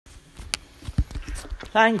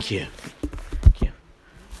Thank you. Thank you.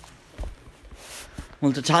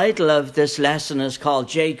 Well, the title of this lesson is called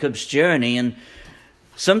Jacob's Journey, and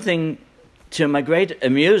something to my great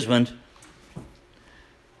amusement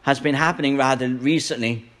has been happening rather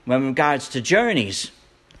recently with regards to journeys.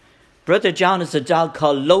 Brother John has a dog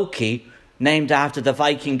called Loki, named after the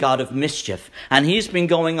Viking god of mischief, and he's been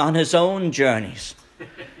going on his own journeys.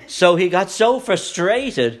 So he got so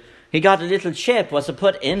frustrated, he got a little chip. Was it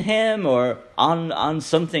put in him or on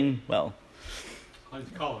something? Well, on his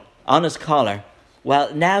collar. On his collar.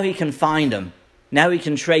 Well, now he can find him. Now he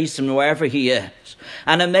can trace him wherever he is.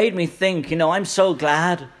 And it made me think, I'm so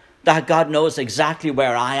glad that God knows exactly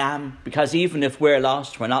where I am, because even if we're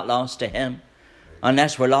lost, we're not lost to him,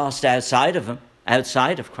 unless we're lost outside of him,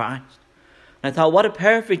 outside of Christ. And I thought, what a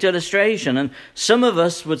perfect illustration. And some of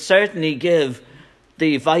us would certainly give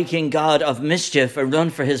the Viking god of mischief a run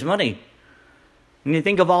for his money. And you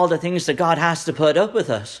think of all the things that God has to put up with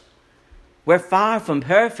us. We're far from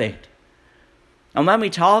perfect. And when we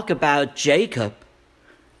talk about Jacob,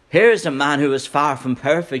 here's a man who is far from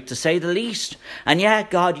perfect, to say the least. And yet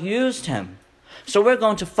God used him. So we're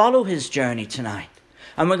going to follow his journey tonight.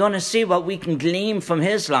 And we're going to see what we can glean from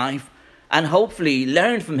his life, and hopefully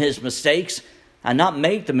learn from his mistakes, and not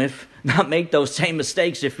make those same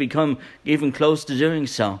mistakes if we come even close to doing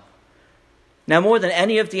so. Now, more than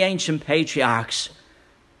any of the ancient patriarchs,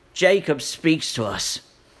 Jacob speaks to us.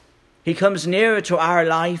 He comes nearer to our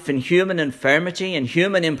life in human infirmity, in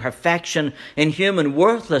human imperfection, in human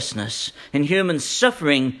worthlessness, in human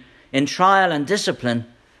suffering, in trial and discipline,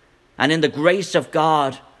 and in the grace of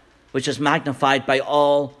God, which is magnified by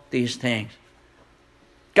all these things.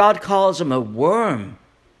 God calls him a worm,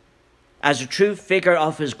 as a true figure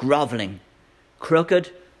of his grovelling,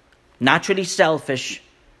 crooked, naturally selfish,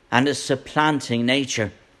 and his supplanting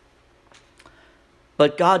nature.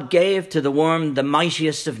 But God gave to the worm the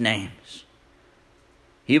mightiest of names.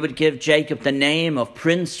 He would give Jacob the name of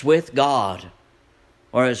Prince with God,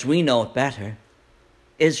 or as we know it better,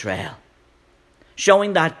 Israel,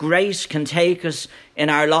 showing that grace can take us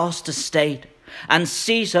in our lost estate and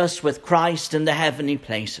seat us with Christ in the heavenly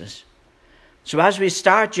places. So as we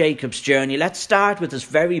start Jacob's journey, let's start with his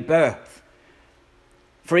very birth.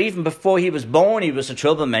 For even before he was born, he was a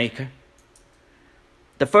troublemaker.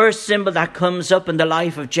 The first symbol that comes up in the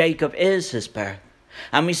life of Jacob is his birth.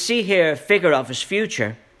 And we see here a figure of his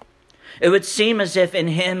future. It would seem as if in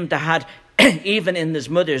him there had, even in his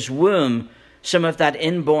mother's womb, some of that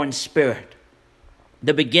inborn spirit.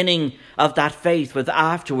 The beginning of that faith would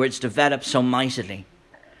afterwards develop so mightily.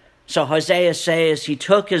 So Hosea says he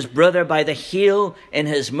took his brother by the heel in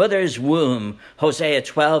his mother's womb. Hosea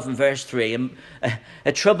 12 and verse 3.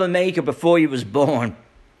 A troublemaker before he was born.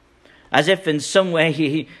 As if in some way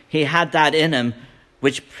he had that in him,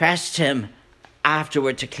 which pressed him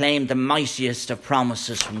afterward to claim the mightiest of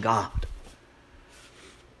promises from God.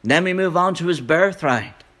 Then we move on to his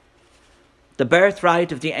birthright. The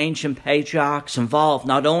birthright of the ancient patriarchs involved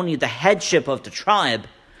not only the headship of the tribe,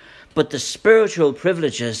 but the spiritual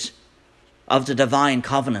privileges of the divine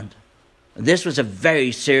covenant. This was a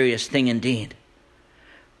very serious thing indeed.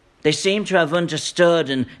 They seem to have understood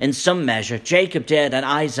in some measure, Jacob did and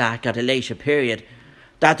Isaac at a later period,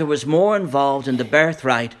 that there was more involved in the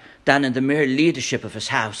birthright than in the mere leadership of his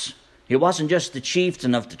house. He wasn't just the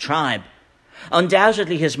chieftain of the tribe.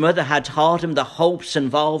 Undoubtedly his mother had taught him the hopes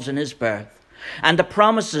involved in his birth, and the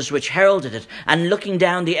promises which heralded it, and looking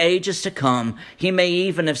down the ages to come, he may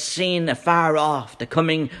even have seen afar off the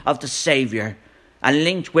coming of the Saviour, and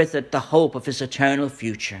linked with it the hope of his eternal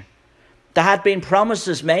future. There had been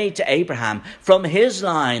promises made to Abraham. From his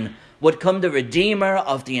line would come the Redeemer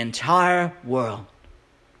of the entire world.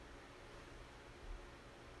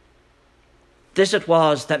 This it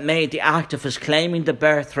was that made the act of his claiming the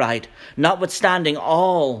birthright, notwithstanding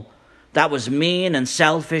all that was mean and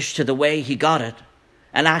selfish to the way he got it,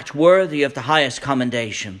 an act worthy of the highest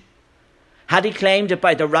commendation. Had he claimed it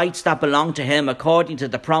by the rights that belonged to him according to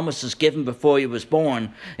the promises given before he was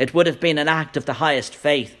born, it would have been an act of the highest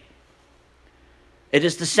faith. It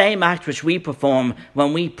is the same act which we perform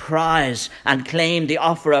when we prize and claim the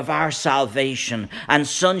offer of our salvation and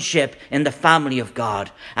sonship in the family of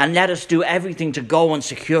God, and let us do everything to go and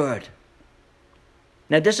secure it.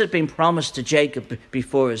 Now, this had been promised to Jacob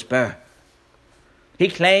before his birth. He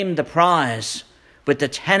claimed the prize with the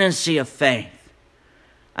tenancy of faith,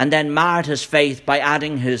 and then marred his faith by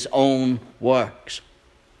adding his own works.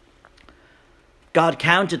 God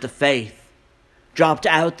counted the faith, dropped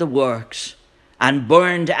out the works, and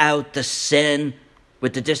burned out the sin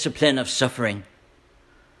with the discipline of suffering.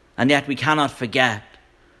 And yet we cannot forget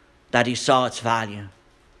that he saw its value.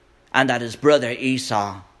 and that his brother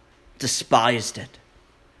Esau despised it.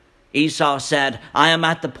 Esau said, I am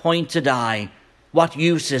at the point to die. What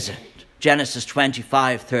use is it? Genesis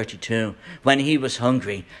 25:32. When he was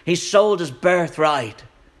hungry, he sold his birthright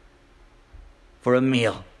for a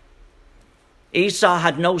meal. Esau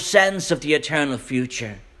had no sense of the eternal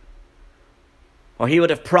future, or he would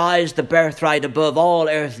have prized the birthright above all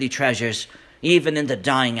earthly treasures, even in the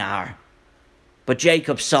dying hour. But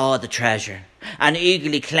Jacob saw the treasure and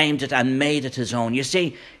eagerly claimed it and made it his own. You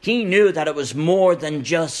see, he knew that it was more than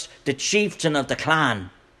just the chieftain of the clan,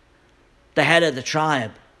 the head of the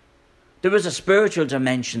tribe. There was a spiritual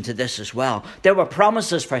dimension to this as well. There were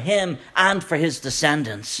promises for him and for his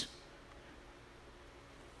descendants.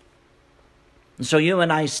 And so you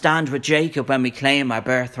and I stand with Jacob when we claim our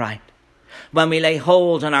birthright, when we lay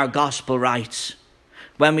hold on our gospel rights,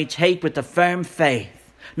 when we take with the firm faith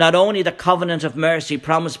not only the covenant of mercy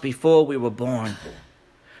promised before we were born,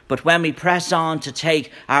 but when we press on to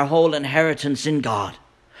take our whole inheritance in God,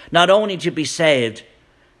 not only to be saved,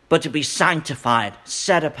 but to be sanctified,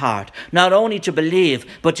 set apart, not only to believe,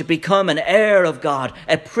 but to become an heir of God,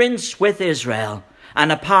 a prince with Israel,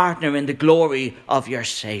 and a partner in the glory of your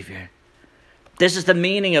Saviour. This is the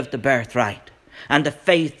meaning of the birthright and the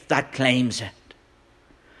faith that claims it.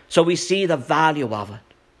 So we see the value of it.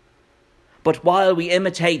 But while we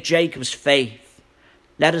imitate Jacob's faith,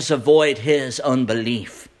 let us avoid his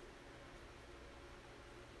unbelief.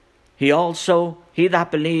 He that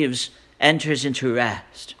believes enters into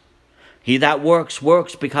rest. He that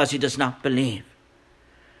works because he does not believe.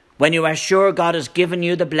 When you are sure God has given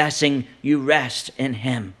you the blessing, you rest in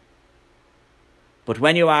him. But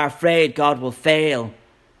when you are afraid God will fail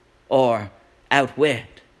or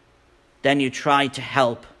outwit, then you try to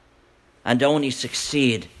help and only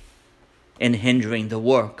succeed in hindering the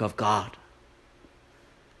work of God.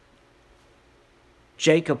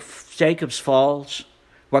 Jacob's falls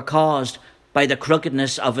were caused by the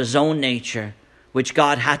crookedness of his own nature, which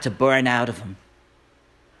God had to burn out of him.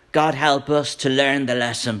 God help us to learn the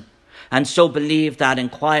lesson, and so believe that in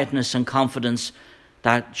quietness and confidence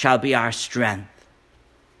that shall be our strength.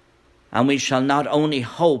 And we shall not only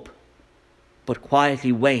hope, but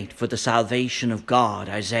quietly wait for the salvation of God.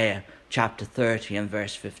 Isaiah chapter 30 and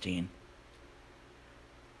verse 15.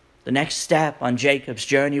 The next step on Jacob's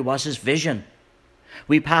journey was his vision.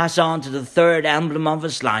 We pass on to the third emblem of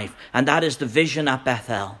his life, and that is the vision at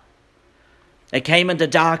Bethel. It came in the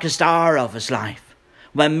darkest hour of his life,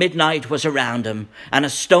 when midnight was around him, and a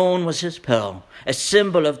stone was his pillow, a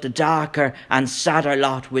symbol of the darker and sadder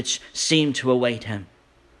lot which seemed to await him.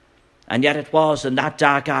 And yet it was in that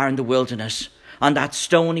dark hour in the wilderness, on that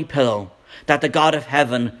stony pillow, that the God of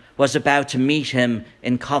heaven was about to meet him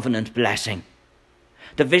in covenant blessing.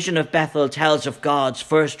 The vision of Bethel tells of God's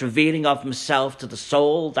first revealing of himself to the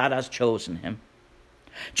soul that has chosen him.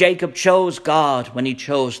 Jacob chose God when he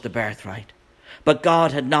chose the birthright, but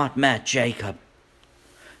God had not met Jacob.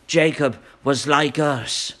 Jacob was like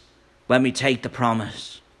us when we take the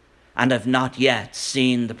promise and have not yet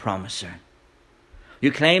seen the promiser.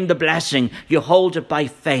 You claim the blessing, you hold it by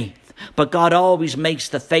faith, but God always makes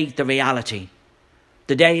the faith the reality.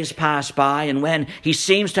 The days pass by, and when he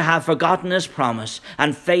seems to have forgotten his promise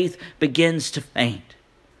and faith begins to faint,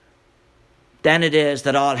 then it is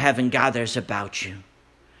that all heaven gathers about you.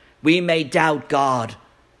 We may doubt God,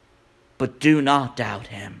 but do not doubt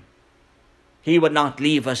him. He would not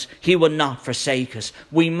leave us. He would not forsake us.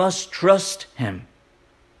 We must trust him.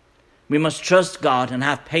 We must trust God and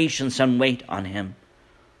have patience and wait on him.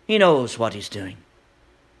 He knows what he's doing.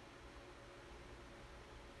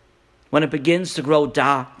 When it begins to grow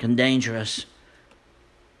dark and dangerous,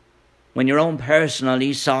 when your own personal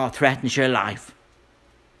Esau threatens your life,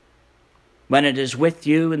 when it is with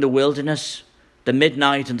you in the wilderness, the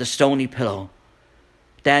midnight and the stony pillow,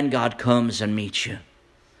 then God comes and meets you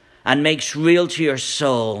and makes real to your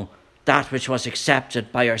soul that which was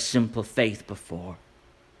accepted by your simple faith before.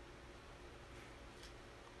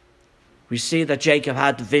 We see that Jacob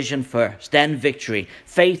had the vision first, then victory,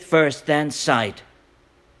 faith first, then sight.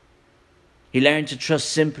 He learned to trust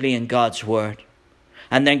simply in God's word,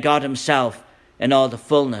 and then God himself in all the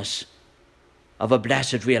fullness of a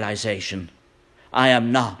blessed realization. I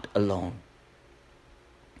am not alone.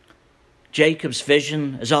 Jacob's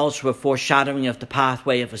vision is also a foreshadowing of the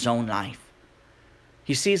pathway of his own life.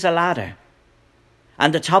 He sees a ladder,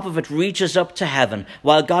 and the top of it reaches up to heaven,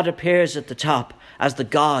 while God appears at the top as the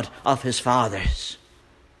God of his fathers.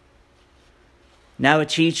 Now it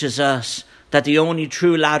teaches us that the only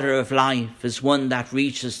true ladder of life is one that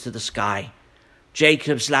reaches to the sky.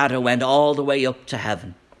 Jacob's ladder went all the way up to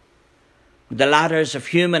heaven. The ladders of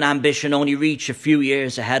human ambition only reach a few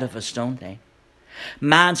years ahead of us, don't they?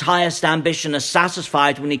 Man's highest ambition is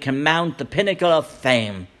satisfied when he can mount the pinnacle of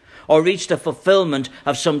fame or reach the fulfillment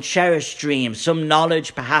of some cherished dream, some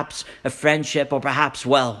knowledge, perhaps a friendship, or perhaps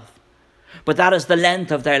wealth. But that is the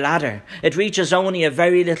length of their ladder. It reaches only a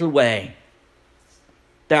very little way.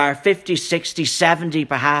 There are 50, 60, 70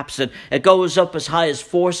 perhaps, and it goes up as high as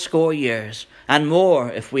 80 years, and more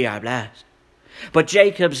if we are blessed. But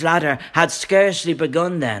Jacob's ladder had scarcely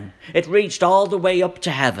begun then. It reached all the way up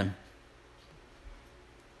to heaven.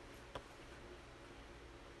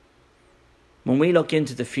 When we look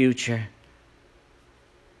into the future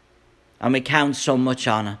and we count so much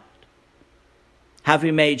on it, have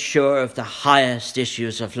we made sure of the highest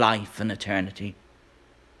issues of life and eternity?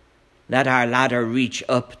 Let our ladder reach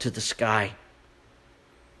up to the sky.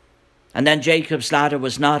 And then Jacob's ladder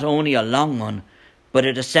was not only a long one, but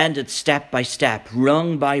it ascended step by step,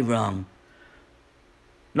 rung by rung.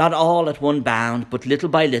 Not all at one bound, but little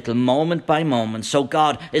by little, moment by moment. So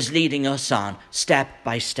God is leading us on, step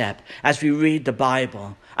by step, as we read the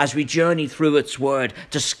Bible, as we journey through its word,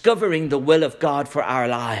 discovering the will of God for our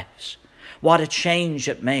lives. What a change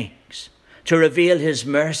it makes to reveal his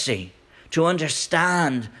mercy, to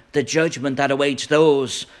understand the judgment that awaits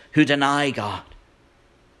those who deny God.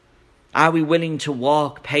 Are we willing to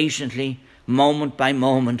walk patiently, moment by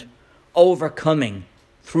moment, overcoming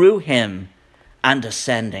through him and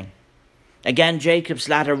ascending? Again, Jacob's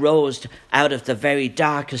ladder rose out of the very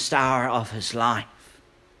darkest hour of his life.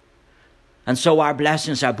 And so our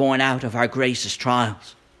blessings are born out of our greatest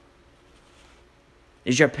trials.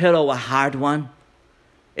 Is your pillow a hard one?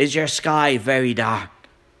 Is your sky very dark?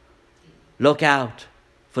 Look out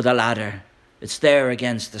for the ladder. It's there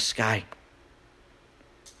against the sky.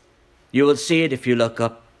 You will see it if you look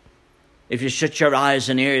up. If you shut your eyes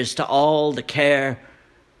and ears to all the care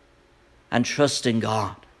and trust in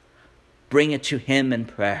God, bring it to him in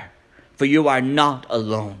prayer, for you are not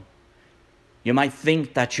alone. You might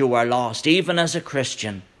think that you are lost, even as a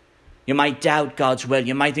Christian. You might doubt God's will.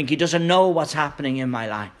 You might think he doesn't know what's happening in my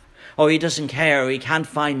life, or he doesn't care, or he can't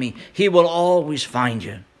find me. He will always find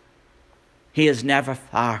you. He is never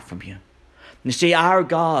far from you. You see, our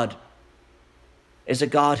God is a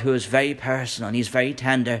God who is very personal, and he's very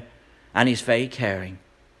tender, and he's very caring.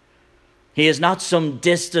 He is not some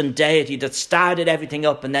distant deity that started everything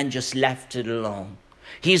up and then just left it alone.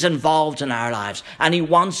 He's involved in our lives, and he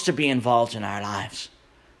wants to be involved in our lives.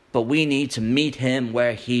 But we need to meet him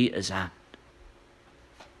where he is at.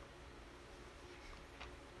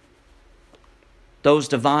 That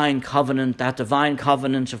divine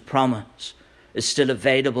covenant of promise is still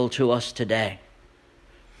available to us today.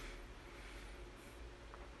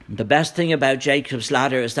 The best thing about Jacob's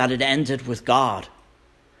ladder is that it ended with God.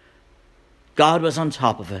 God was on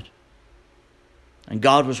top of it. And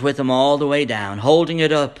God was with him all the way down, holding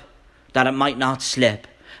it up that it might not slip,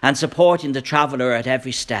 and supporting the traveller at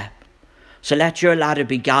every step. So let your ladder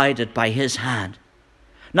be guided by his hand,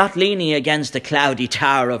 not leaning against the cloudy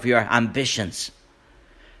tower of your ambitions,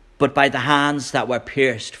 but by the hands that were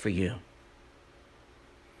pierced for you.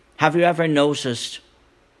 Have you ever noticed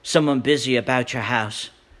someone busy about your house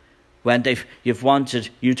when you've wanted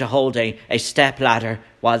you to hold a step ladder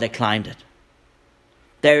while they climbed it?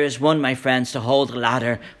 There is one, my friends, to hold the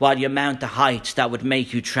ladder while you mount the heights that would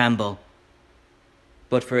make you tremble,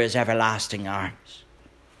 but for his everlasting arms.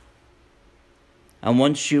 And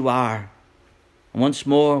once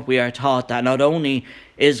more we are taught that not only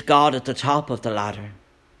is God at the top of the ladder,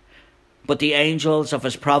 but the angels of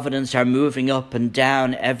his providence are moving up and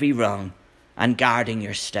down every rung and guarding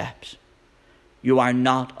your steps. You are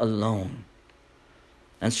not alone.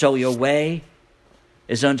 And so your way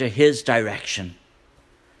is under his direction,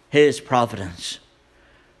 his providence.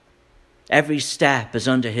 Every step is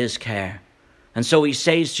under his care. And so he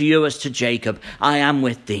says to you as to Jacob, I am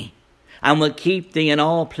with thee, and will keep thee in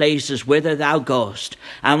all places whither thou goest,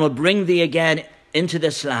 and will bring thee again into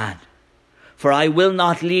this land. For I will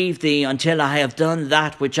not leave thee until I have done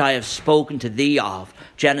that which I have spoken to thee of.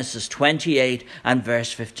 Genesis 28 and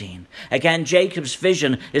verse 15. Again, Jacob's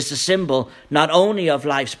vision is the symbol not only of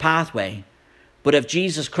life's pathway, but of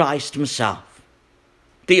Jesus Christ himself.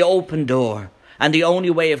 The open door and the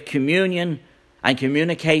only way of communion and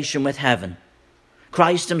communication with heaven.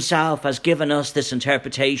 Christ himself has given us this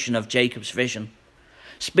interpretation of Jacob's vision.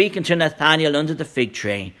 Speaking to Nathanael under the fig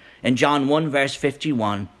tree in John 1 verse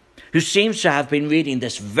 51, who seems to have been reading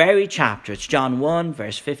this very chapter. It's John 1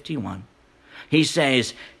 verse 51. He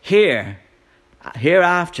says, hereafter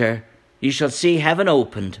you shall see heaven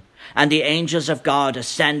opened, and the angels of God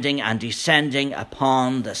ascending and descending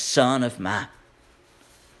upon the Son of Man.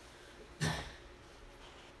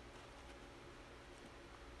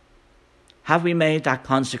 Have we made that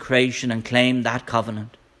consecration and claimed that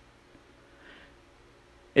covenant?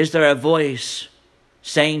 Is there a voice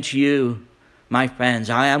saying to you, my friends,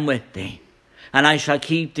 I am with thee, and I shall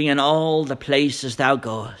keep thee in all the places thou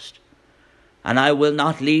goest, and I will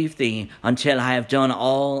not leave thee until I have done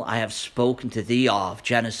all I have spoken to thee of.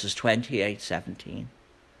 Genesis 28:17.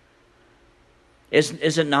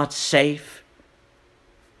 Is it not safe?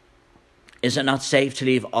 Is it not safe to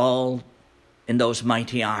leave all in those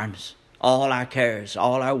mighty arms? All our cares,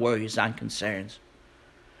 all our worries and concerns.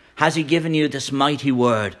 Has he given you this mighty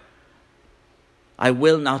word? I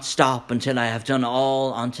will not stop until I have done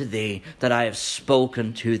all unto thee that I have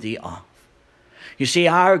spoken to thee of. You see,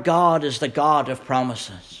 our God is the God of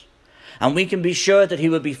promises. And we can be sure that he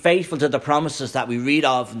will be faithful to the promises that we read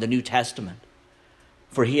of in the New Testament.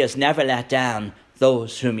 For he has never let down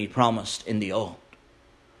those whom he promised in the old,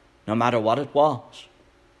 no matter what it was.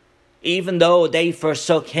 Even though they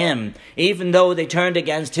forsook him, even though they turned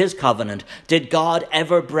against his covenant, did God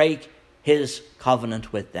ever break his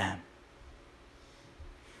covenant with them?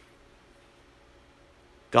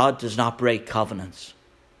 God does not break covenants.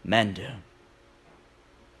 Men do.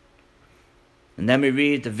 And then we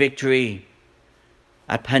read the victory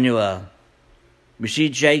at Penuel. We see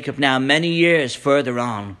Jacob now many years further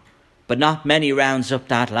on, but not many rounds up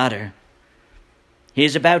that ladder. He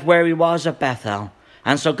is about where he was at Bethel.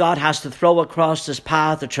 And so God has to throw across his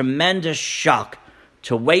path a tremendous shock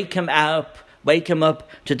to wake him up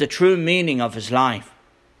to the true meaning of his life.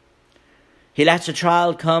 He lets a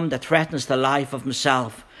trial come that threatens the life of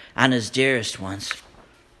himself and his dearest ones.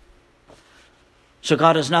 So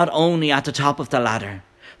God is not only at the top of the ladder,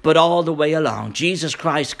 but all the way along. Jesus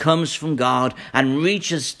Christ comes from God and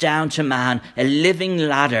reaches down to man, a living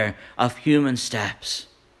ladder of human steps.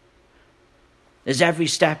 Is every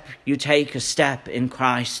step you take a step in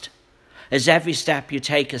Christ? Is every step you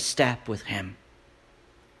take a step with him?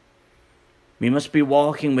 We must be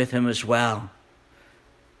walking with him as well.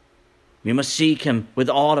 We must seek him with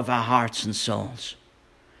all of our hearts and souls,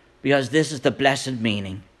 because this is the blessed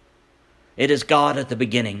meaning. It is God at the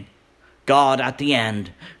beginning, God at the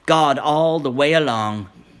end, God all the way along,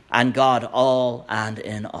 and God all and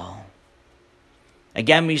in all.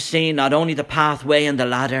 Again, we see not only the pathway and the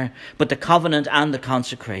ladder, but the covenant and the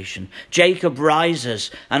consecration. Jacob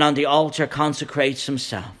rises and on the altar consecrates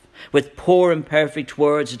himself. With poor imperfect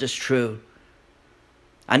words, it is true.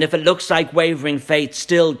 And if it looks like wavering faith,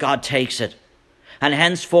 still God takes it. And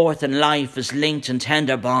henceforth in life is linked in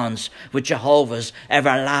tender bonds with Jehovah's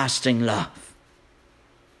everlasting love.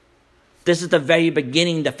 This is the very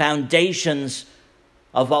beginning, the foundations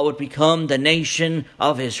of what would become the nation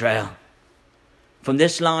of Israel. From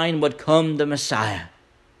this line would come the Messiah.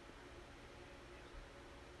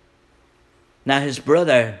 Now his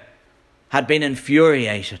brother had been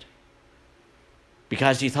infuriated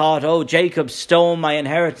because he thought, oh, Jacob stole my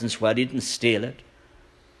inheritance. Well, he didn't steal it.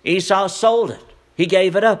 Esau sold it. He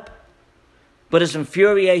gave it up. But his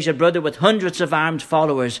infuriated brother with hundreds of armed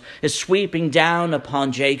followers is sweeping down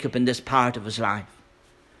upon Jacob in this part of his life.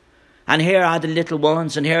 And here are the little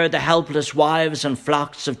ones, and here are the helpless wives and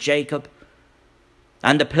flocks of Jacob.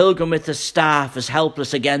 And the pilgrim with his staff is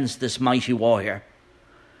helpless against this mighty warrior.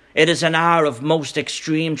 It is an hour of most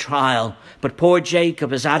extreme trial, but poor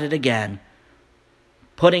Jacob is at it again,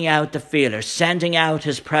 putting out the feeler, sending out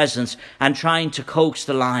his presence and trying to coax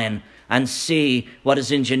the lion and see what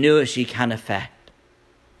his ingenuity can effect.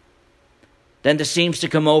 Then there seems to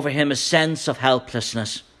come over him a sense of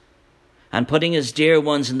helplessness, and putting his dear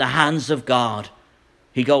ones in the hands of God,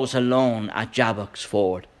 he goes alone at Jabbok's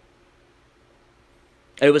ford.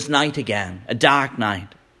 It was night again, a dark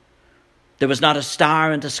night. There was not a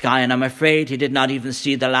star in the sky, and I'm afraid he did not even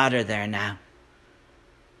see the ladder there now.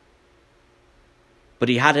 But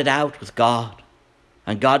he had it out with God,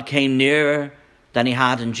 and God came nearer than he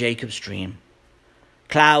had in Jacob's dream.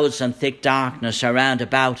 Clouds and thick darkness are round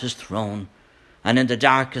about his throne, and in the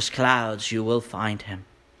darkest clouds you will find him.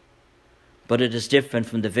 But it is different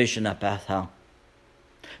from the vision at Bethel.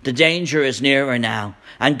 The danger is nearer now,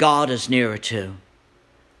 and God is nearer too.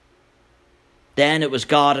 Then it was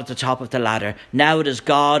God at the top of the ladder. Now it is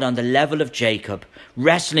God on the level of Jacob,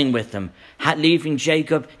 wrestling with him, leaving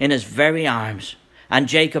Jacob in his very arms, and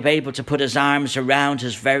Jacob able to put his arms around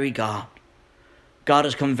his very God. God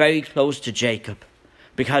has come very close to Jacob,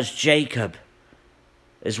 because Jacob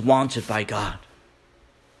is wanted by God.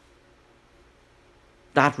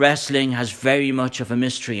 That wrestling has very much of a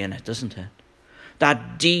mystery in it, doesn't it?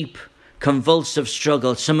 That deep, convulsive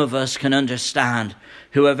struggle some of us can understand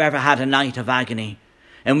who have ever had a night of agony,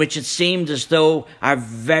 in which it seemed as though our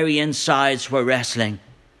very insides were wrestling,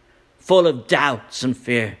 full of doubts and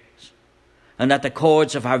fears. and that the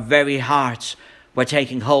cords of our very hearts were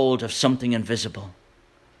taking hold of something invisible.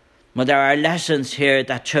 But there are lessons here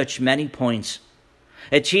that touch many points.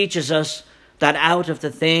 It teaches us that out of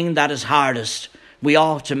the thing that is hardest, we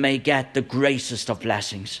often may get the greatest of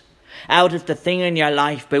blessings. Out of the thing in your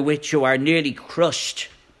life by which you are nearly crushed,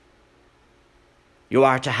 you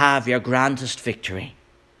are to have your grandest victory.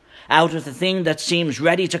 Out of the thing that seems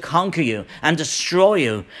ready to conquer you and destroy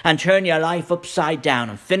you and turn your life upside down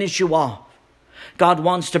and finish you off, God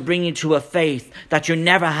wants to bring you to a faith that you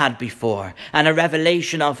never had before and a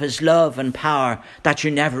revelation of his love and power that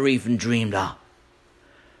you never even dreamed of.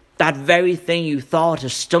 That very thing you thought a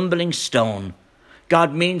stumbling stone,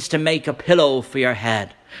 God means to make a pillow for your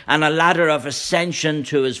head and a ladder of ascension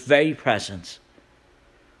to his very presence.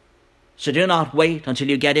 So do not wait until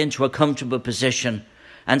you get into a comfortable position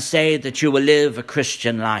and say that you will live a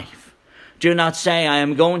Christian life. Do not say, I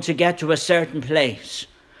am going to get to a certain place.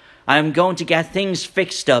 I am going to get things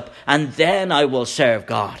fixed up and then I will serve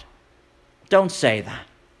God. Don't say that.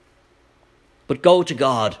 But go to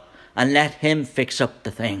God and let him fix up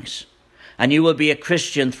the things. And you will be a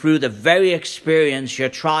Christian through the very experience your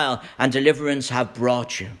trial and deliverance have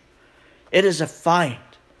brought you. It is a fight.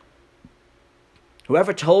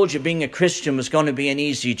 Whoever told you being a Christian was going to be an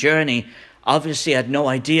easy journey obviously had no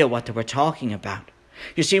idea what they were talking about.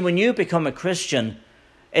 You see, when you become a Christian,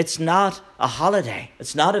 it's not a holiday.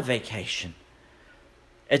 It's not a vacation.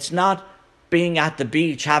 It's not being at the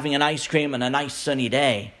beach having an ice cream on a nice sunny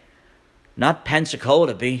day. Not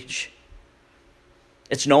Pensacola Beach.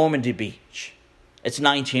 It's Normandy Beach. It's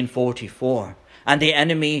 1944. And the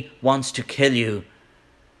enemy wants to kill you.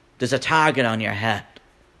 There's a target on your head.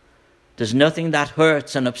 There's nothing that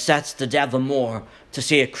hurts and upsets the devil more to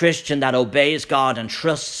see a Christian that obeys God and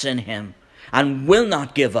trusts in him and will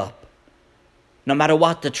not give up, no matter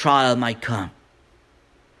what the trial might come.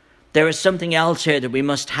 There is something else here that we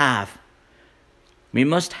must have. We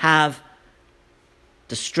must have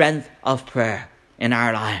the strength of prayer in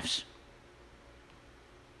our lives.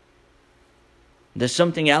 There's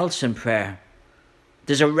something else in prayer.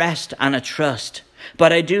 There's a rest and a trust.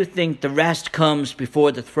 But I do think the rest comes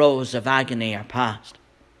before the throes of agony are past.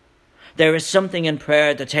 There is something in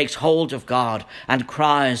prayer that takes hold of God and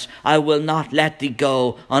cries, I will not let thee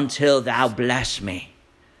go until thou bless me.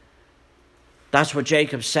 That's what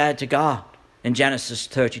Jacob said to God in Genesis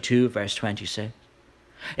 32, verse 26.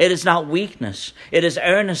 It is not weakness, it is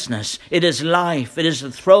earnestness, it is life, it is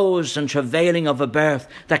the throes and travailing of a birth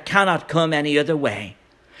that cannot come any other way.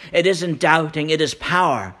 It isn't doubting, it is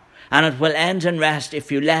power, and it will end in rest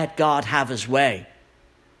if you let God have his way.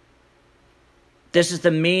 This is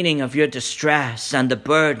the meaning of your distress and the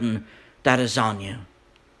burden that is on you.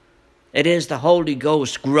 It is the Holy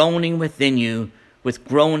Ghost groaning within you with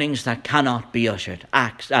groanings that cannot be uttered.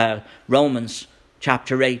 Romans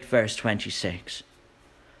chapter 8, verse 26.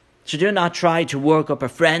 So do not try to work up a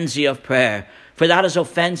frenzy of prayer, for that is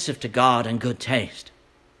offensive to God and good taste.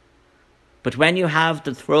 But when you have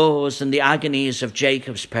the throes and the agonies of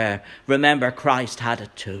Jacob's prayer, remember Christ had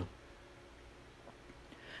it too.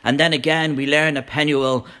 And then again we learn at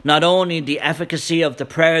Penuel not only the efficacy of the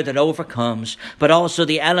prayer that overcomes, but also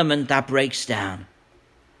the element that breaks down.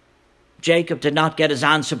 Jacob did not get his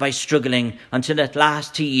answer by struggling until at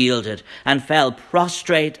last he yielded and fell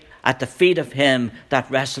prostrate at the feet of him that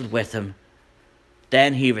wrestled with him.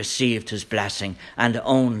 Then he received his blessing, and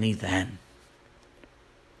only then.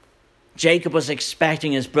 Jacob was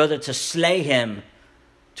expecting his brother to slay him,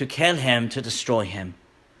 to kill him, to destroy him.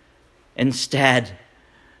 Instead,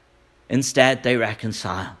 they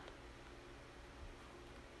reconciled.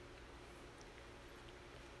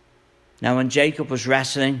 Now when Jacob was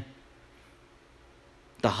wrestling,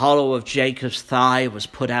 the hollow of Jacob's thigh was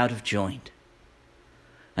put out of joint.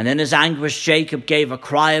 And in his anguish, Jacob gave a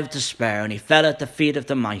cry of despair, and he fell at the feet of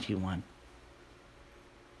the Mighty One.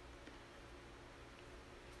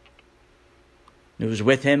 It was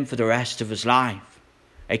with him for the rest of his life,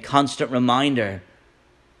 a constant reminder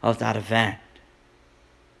of that event.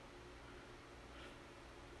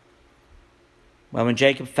 Well, when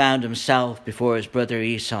Jacob found himself before his brother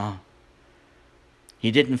Esau,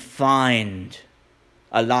 he didn't find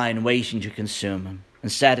a lion waiting to consume him.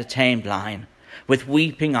 Instead, a tamed lion with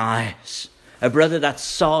weeping eyes, a brother that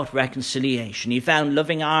sought reconciliation. He found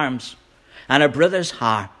loving arms and a brother's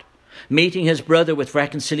heart, meeting his brother with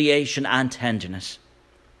reconciliation and tenderness.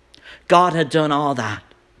 God had done all that.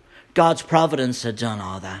 God's providence had done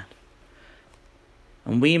all that.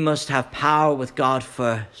 And we must have power with God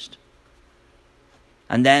first,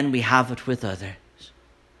 and then we have it with others.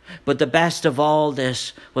 But the best of all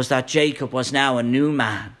this was that Jacob was now a new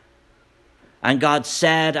man. And God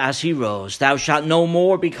said as he rose, Thou shalt no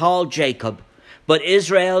more be called Jacob, but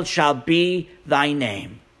Israel shall be thy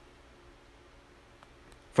name.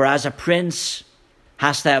 For as a prince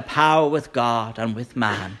hast thou power with God and with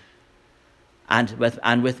man,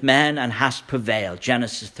 and with men, and hast prevailed.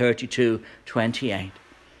 Genesis 32:28.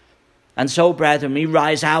 And so, brethren, we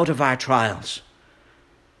rise out of our trials.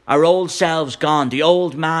 Our old selves gone, the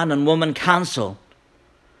old man and woman cancelled,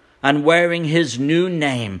 and wearing his new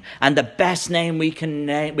name. And the best name we can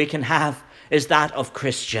have is that of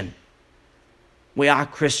Christian. We are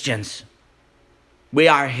Christians. We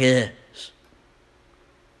are his.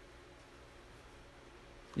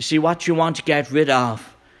 You see, what you want to get rid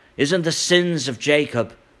of isn't the sins of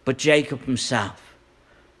Jacob, but Jacob himself.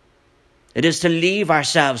 It is to leave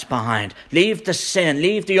ourselves behind. Leave the sin.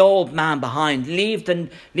 Leave the old man behind. Leave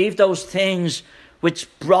those things which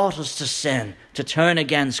brought us to sin, to turn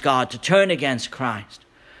against God, to turn against Christ,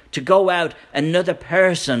 to go out another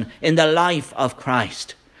person in the life of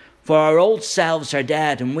Christ. For our old selves are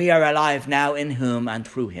dead, and we are alive now in whom and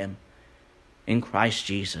through him, in Christ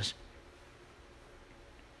Jesus.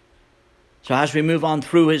 So as we move on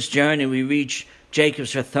through his journey, we reach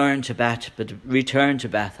Jacob's return to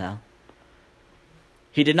Bethel.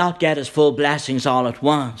 He did not get his full blessings all at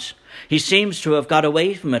once. He seems to have got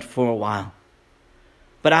away from it for a while.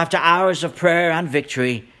 But after hours of prayer and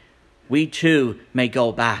victory, we too may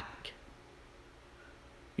go back.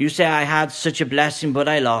 You say, I had such a blessing, but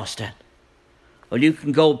I lost it. Well, you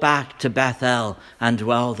can go back to Bethel and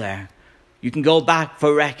dwell there. You can go back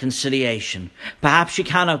for reconciliation. Perhaps you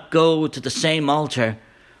cannot go to the same altar,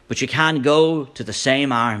 but you can go to the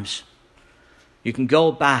same arms. You can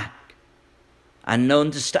go back and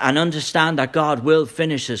understand that God will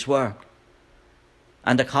finish his work,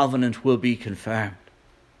 and the covenant will be confirmed.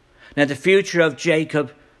 Now, the future of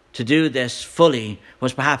Jacob to do this fully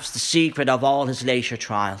was perhaps the secret of all his later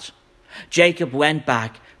trials. Jacob went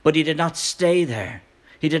back, but he did not stay there.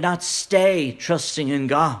 He did not stay trusting in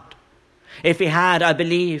God. If he had, I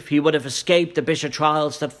believe he would have escaped the bitter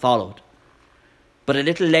trials that followed. But a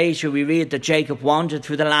little later we read that Jacob wandered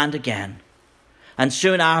through the land again. And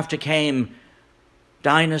soon after came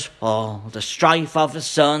Dinah's fall, the strife of his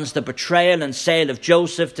sons, the betrayal and sale of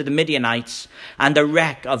Joseph to the Midianites, and the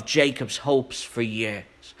wreck of Jacob's hopes for years.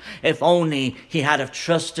 If only he had have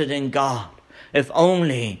trusted in God. If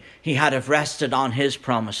only he had have rested on his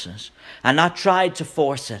promises and not tried to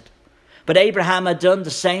force it. But Abraham had done the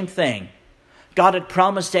same thing. God had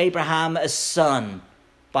promised Abraham a son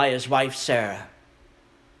by his wife Sarah.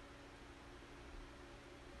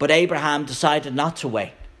 But Abraham decided not to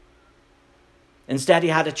wait. Instead, he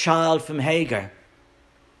had a child from Hagar,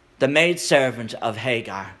 the maidservant of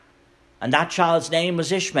Hagar. And that child's name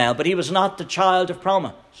was Ishmael, but he was not the child of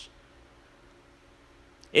promise.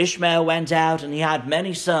 Ishmael went out and he had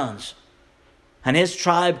many sons, and his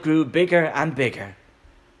tribe grew bigger and bigger.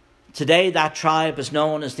 Today, that tribe is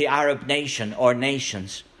known as the Arab nation or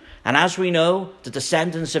nations. And as we know, the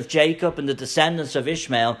descendants of Jacob and the descendants of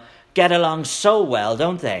Ishmael get along so well,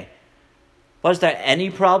 don't they? Was there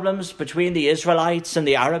any problems between the Israelites and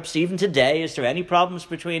the Arabs? Even today, is there any problems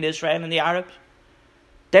between Israel and the Arabs?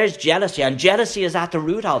 There's jealousy, and jealousy is at the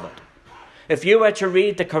root of it. If you were to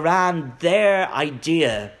read the Quran, their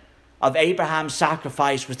idea of Abraham's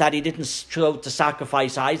sacrifice was that he didn't go to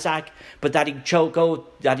sacrifice Isaac, but that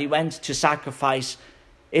he went to sacrifice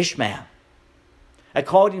Ishmael.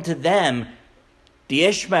 According to them, the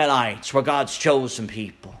Ishmaelites were God's chosen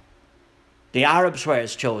people. The Arabs were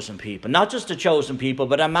his chosen people. Not just a chosen people,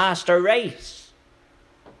 but a master race.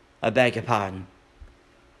 I beg your pardon.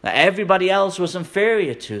 Now, everybody else was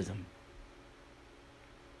inferior to them.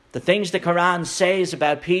 The things the Quran says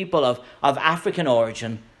about people of African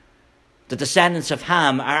origin, the descendants of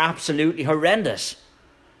Ham, are absolutely horrendous.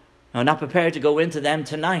 I'm not prepared to go into them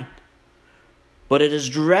tonight. But it is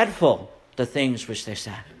dreadful, the things which they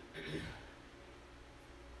said.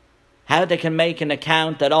 How they can make an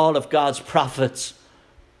account that all of God's prophets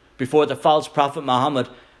before the false prophet Muhammad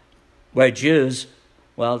were Jews,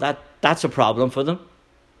 well, that's a problem for them.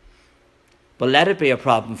 But let it be a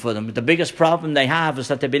problem for them. The biggest problem they have is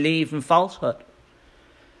that they believe in falsehood.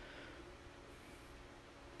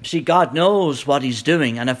 See, God knows what he's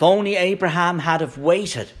doing, and if only Abraham had have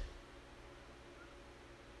waited,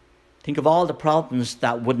 think of all the problems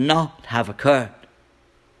that would not have occurred.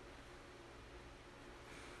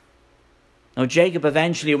 Now, Jacob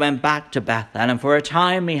eventually went back to Bethel, and for a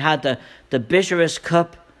time he had the bitterest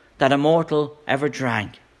cup that a mortal ever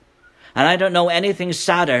drank. And I don't know anything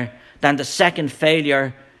sadder than the second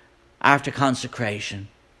failure after consecration.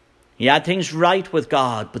 He had things right with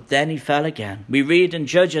God, but then he fell again. We read in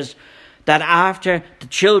Judges that after the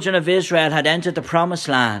children of Israel had entered the promised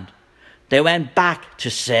land, they went back to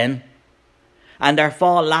sin, and their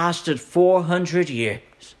fall lasted 400 years.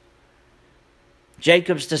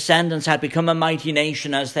 Jacob's descendants had become a mighty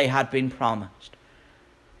nation as they had been promised.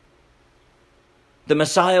 The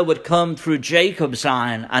Messiah would come through Jacob's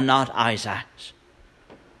line and not Isaac's.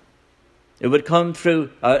 It would come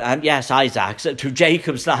through, Isaac's, through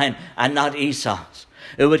Jacob's line and not Esau's.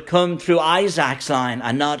 It would come through Isaac's line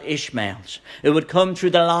and not Ishmael's. It would come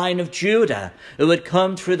through the line of Judah. It would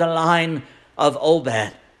come through the line of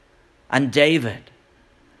Obed and David.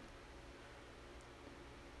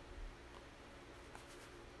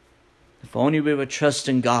 If only we would trust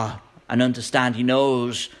in God and understand He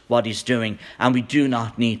knows what He's doing, and we do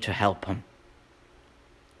not need to help Him.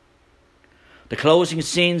 The closing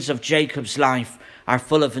scenes of Jacob's life are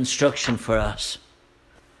full of instruction for us,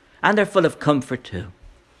 and they're full of comfort too.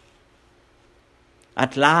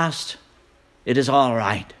 At last, it is all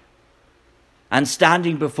right. And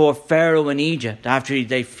standing before Pharaoh in Egypt, after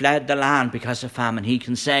they fled the land because of famine, he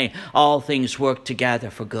can say, all things work together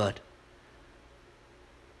for good.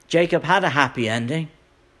 Jacob had a happy ending,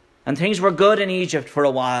 and things were good in Egypt for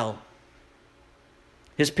a while.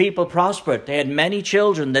 His people prospered. They had many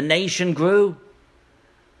children. The nation grew.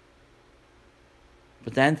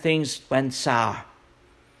 But then things went sour.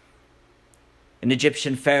 An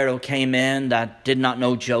Egyptian pharaoh came in that did not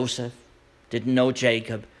know Joseph, didn't know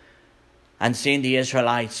Jacob, and seen the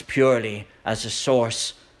Israelites purely as a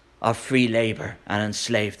source of free labor and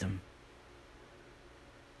enslaved them.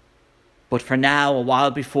 But for now, a while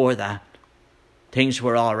before that, things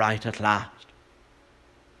were all right at last.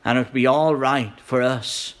 And it would be all right for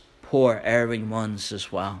us, poor erring ones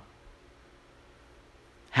as well.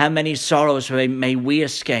 How many sorrows may we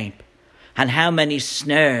escape, and how many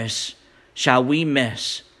snares shall we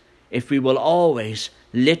miss if we will always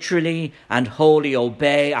literally and wholly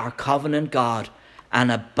obey our covenant God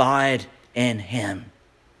and abide in Him.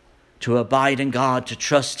 To abide in God, to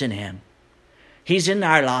trust in Him. He's in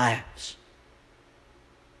our lives.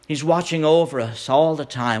 He's watching over us all the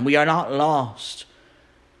time. We are not lost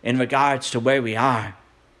in regards to where we are.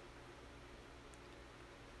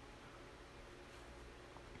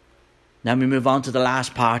 Now we move on to the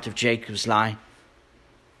last part of Jacob's life,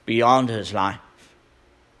 beyond his life,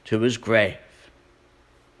 to his grave.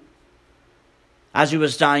 As he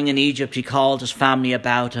was dying in Egypt, he called his family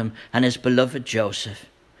about him and his beloved Joseph,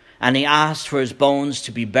 and he asked for his bones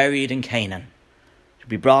to be buried in Canaan, to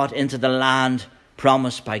be brought into the land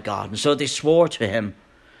promised by God. And so they swore to him,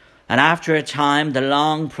 and after a time, the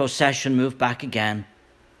long procession moved back again.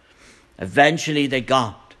 Eventually they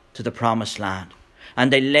got to the promised land,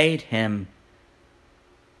 and they laid him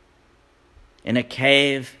in a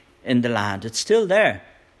cave in the land. It's still there.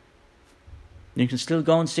 You can still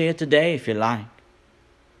go and see it today if you like.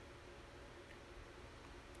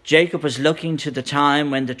 Jacob was looking to the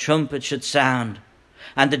time when the trumpet should sound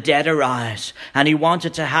and the dead arise, and he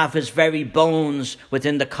wanted to have his very bones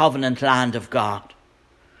within the covenant land of God.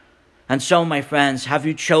 And so, my friends, have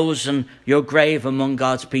you chosen your grave among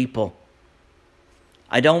God's people?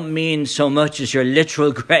 I don't mean so much as your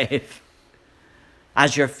literal grave,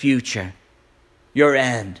 as your future, your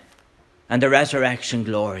end, and the resurrection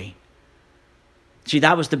glory. See,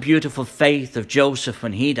 that was the beautiful faith of Joseph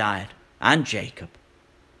when he died, and Jacob.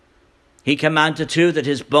 He commanded too that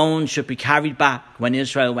his bones should be carried back when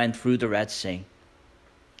Israel went through the Red Sea.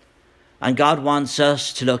 And God wants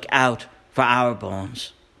us to look out for our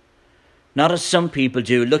bones. Not as some people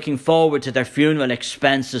do, looking forward to their funeral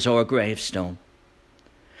expenses or a gravestone.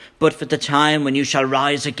 But for the time when you shall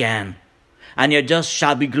rise again, and your dust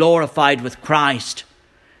shall be glorified with Christ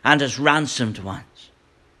and as ransomed ones,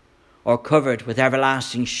 or covered with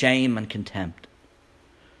everlasting shame and contempt.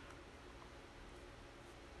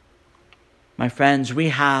 My friends, we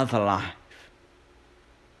have a life.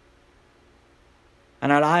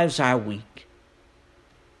 And our lives are weak.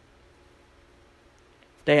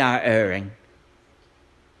 They are erring.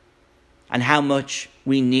 And how much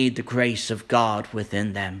we need the grace of God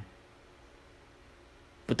within them.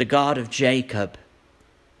 But the God of Jacob,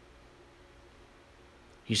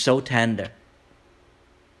 He's so tender.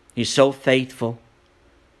 He's so faithful.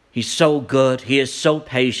 He's so good. He is so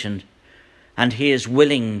patient. And He is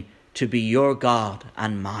willing to be your God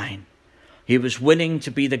and mine. He was willing to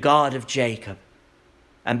be the God of Jacob,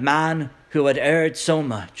 a man who had erred so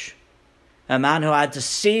much, a man who had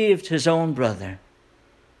deceived his own brother,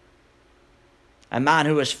 a man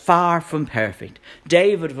who was far from perfect.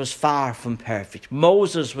 David was far from perfect.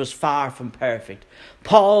 Moses was far from perfect.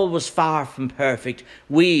 Paul was far from perfect.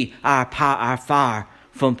 We are far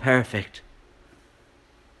from perfect.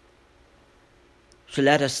 So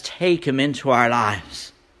let us take him into our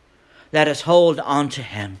lives. Let us hold on to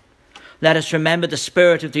him. Let us remember the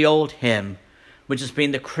spirit of the old hymn, which has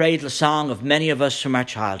been the cradle song of many of us from our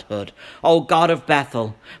childhood. O God of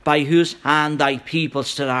Bethel, by whose hand thy people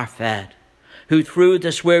still are fed, who through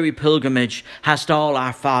this weary pilgrimage hast all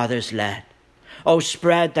our fathers led. O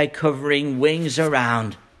spread thy covering wings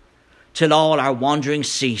around, till all our wanderings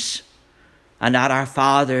cease, and at our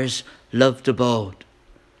fathers' loved abode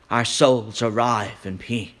our souls arrive in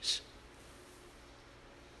peace.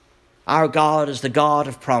 Our God is the God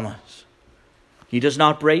of promise. He does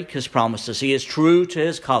not break his promises. He is true to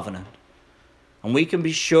his covenant. And we can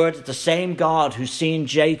be sure that the same God who's seen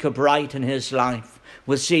Jacob right in his life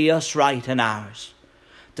will see us right in ours.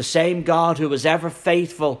 The same God who was ever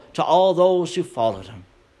faithful to all those who followed him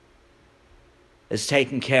is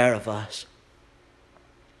taking care of us.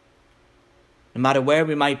 No matter where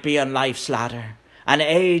we might be on life's ladder, and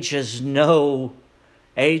age is no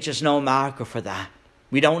marker for that.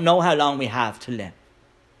 We don't know how long we have to live.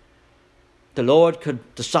 The Lord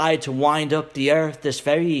could decide to wind up the earth this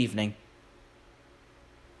very evening.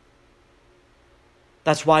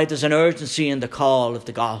 That's why there's an urgency in the call of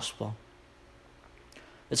the gospel.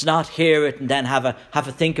 It's not hear it and then have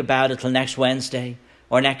a think about it till next Wednesday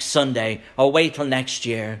or next Sunday or wait till next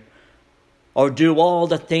year or do all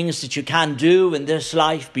the things that you can do in this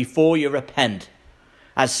life before you repent,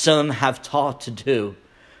 as some have taught to do.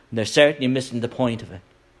 And they're certainly missing the point of it.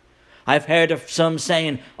 I've heard of some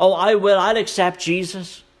saying, I'll accept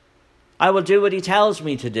Jesus. I will do what he tells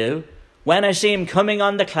me to do when I see him coming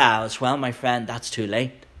on the clouds. Well, my friend, that's too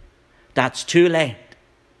late. That's too late.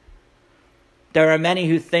 There are many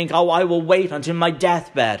who think, I will wait until my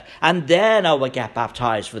deathbed and then I will get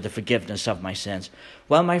baptized for the forgiveness of my sins.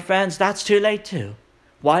 Well, my friends, that's too late too.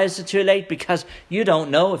 Why is it too late? Because you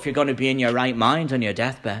don't know if you're going to be in your right mind on your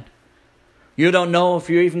deathbed. You don't know if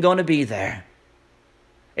you're even going to be there.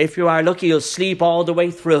 If you are lucky, you'll sleep all the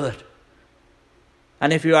way through it.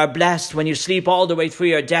 And if you are blessed, when you sleep all the way through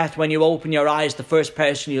your death, when you open your eyes, the first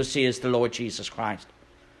person you'll see is the Lord Jesus Christ.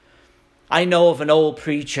 I know of an old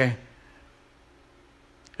preacher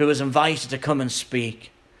who was invited to come and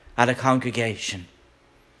speak at a congregation.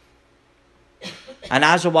 And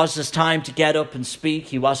as it was his time to get up and speak,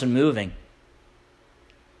 he wasn't moving.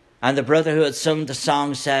 And the brother who had sung the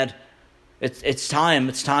song said, It's time,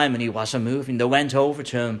 and he wasn't moving. They went over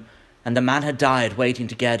to him, and the man had died waiting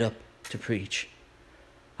to get up to preach.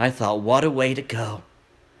 I thought, what a way to go.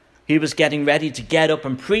 He was getting ready to get up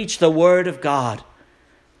and preach the word of God.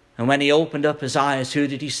 And when he opened up his eyes, who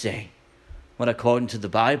did he see? Well, according to the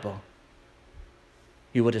Bible,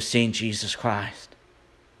 he would have seen Jesus Christ.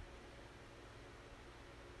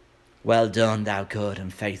 Well done, thou good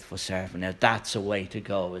and faithful servant. Now that's a way to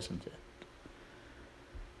go, isn't it?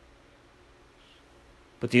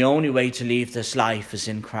 But the only way to leave this life is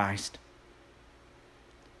in Christ.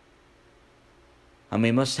 And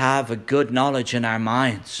we must have a good knowledge in our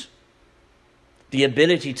minds. The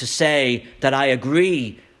ability to say that I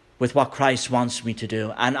agree with what Christ wants me to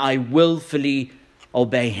do and I willfully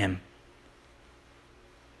obey him.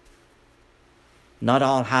 Not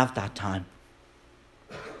all have that time.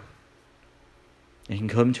 It can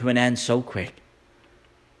come to an end so quick.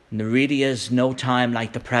 And there really is no time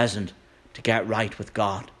like the present to get right with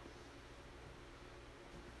God.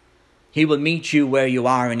 He will meet you where you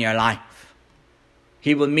are in your life.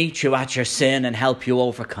 He will meet you at your sin and help you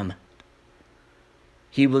overcome it.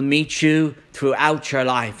 He will meet you throughout your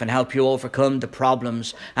life and help you overcome the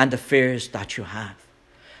problems and the fears that you have.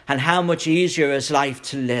 And how much easier is life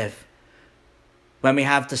to live when we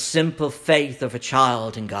have the simple faith of a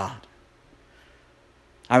child in God.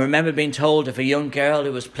 I remember being told of a young girl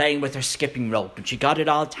who was playing with her skipping rope and she got it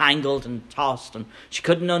all tangled and tossed and she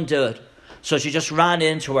couldn't undo it. So she just ran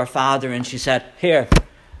into her father and she said, Here,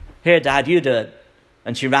 Dad, you do it.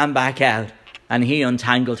 And she ran back out and he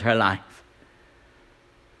untangled her life.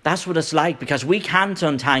 That's what it's like, because we can't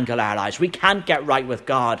untangle our lives. We can't get right with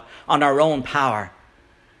God on our own power.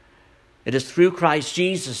 It is through Christ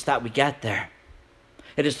Jesus that we get there.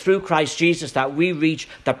 It is through Christ Jesus that we reach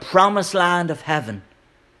the promised land of heaven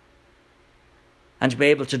and to be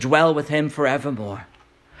able to dwell with him forevermore.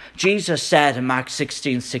 Jesus said in Mark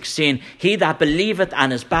 16:16, He that believeth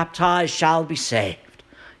and is baptized shall be saved.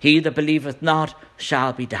 He that believeth not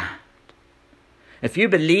shall be damned. If you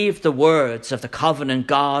believe the words of the covenant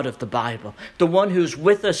God of the Bible, the one who's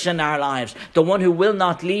with us in our lives, the one who will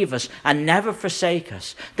not leave us and never forsake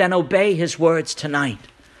us, then obey his words tonight.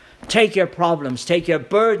 Take your problems, take your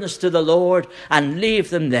burdens to the Lord and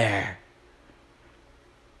leave them there.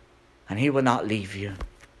 And he will not leave you.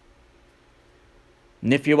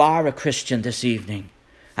 And if you are a Christian this evening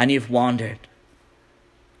and you've wandered,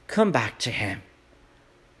 come back to him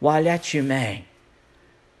while yet you may.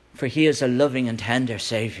 For he is a loving and tender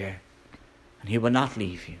Saviour, and he will not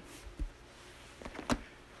leave you.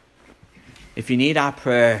 If you need our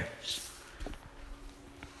prayers,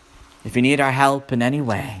 if you need our help in any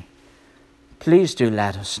way, please do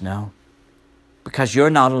let us know, because you're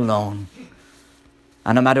not alone.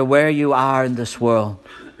 And no matter where you are in this world,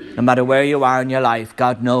 no matter where you are in your life,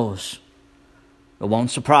 God knows. It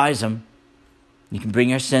won't surprise him. You can bring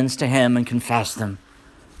your sins to him and confess them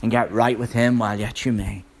and get right with him while yet you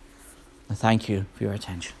may. And thank you for your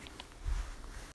attention.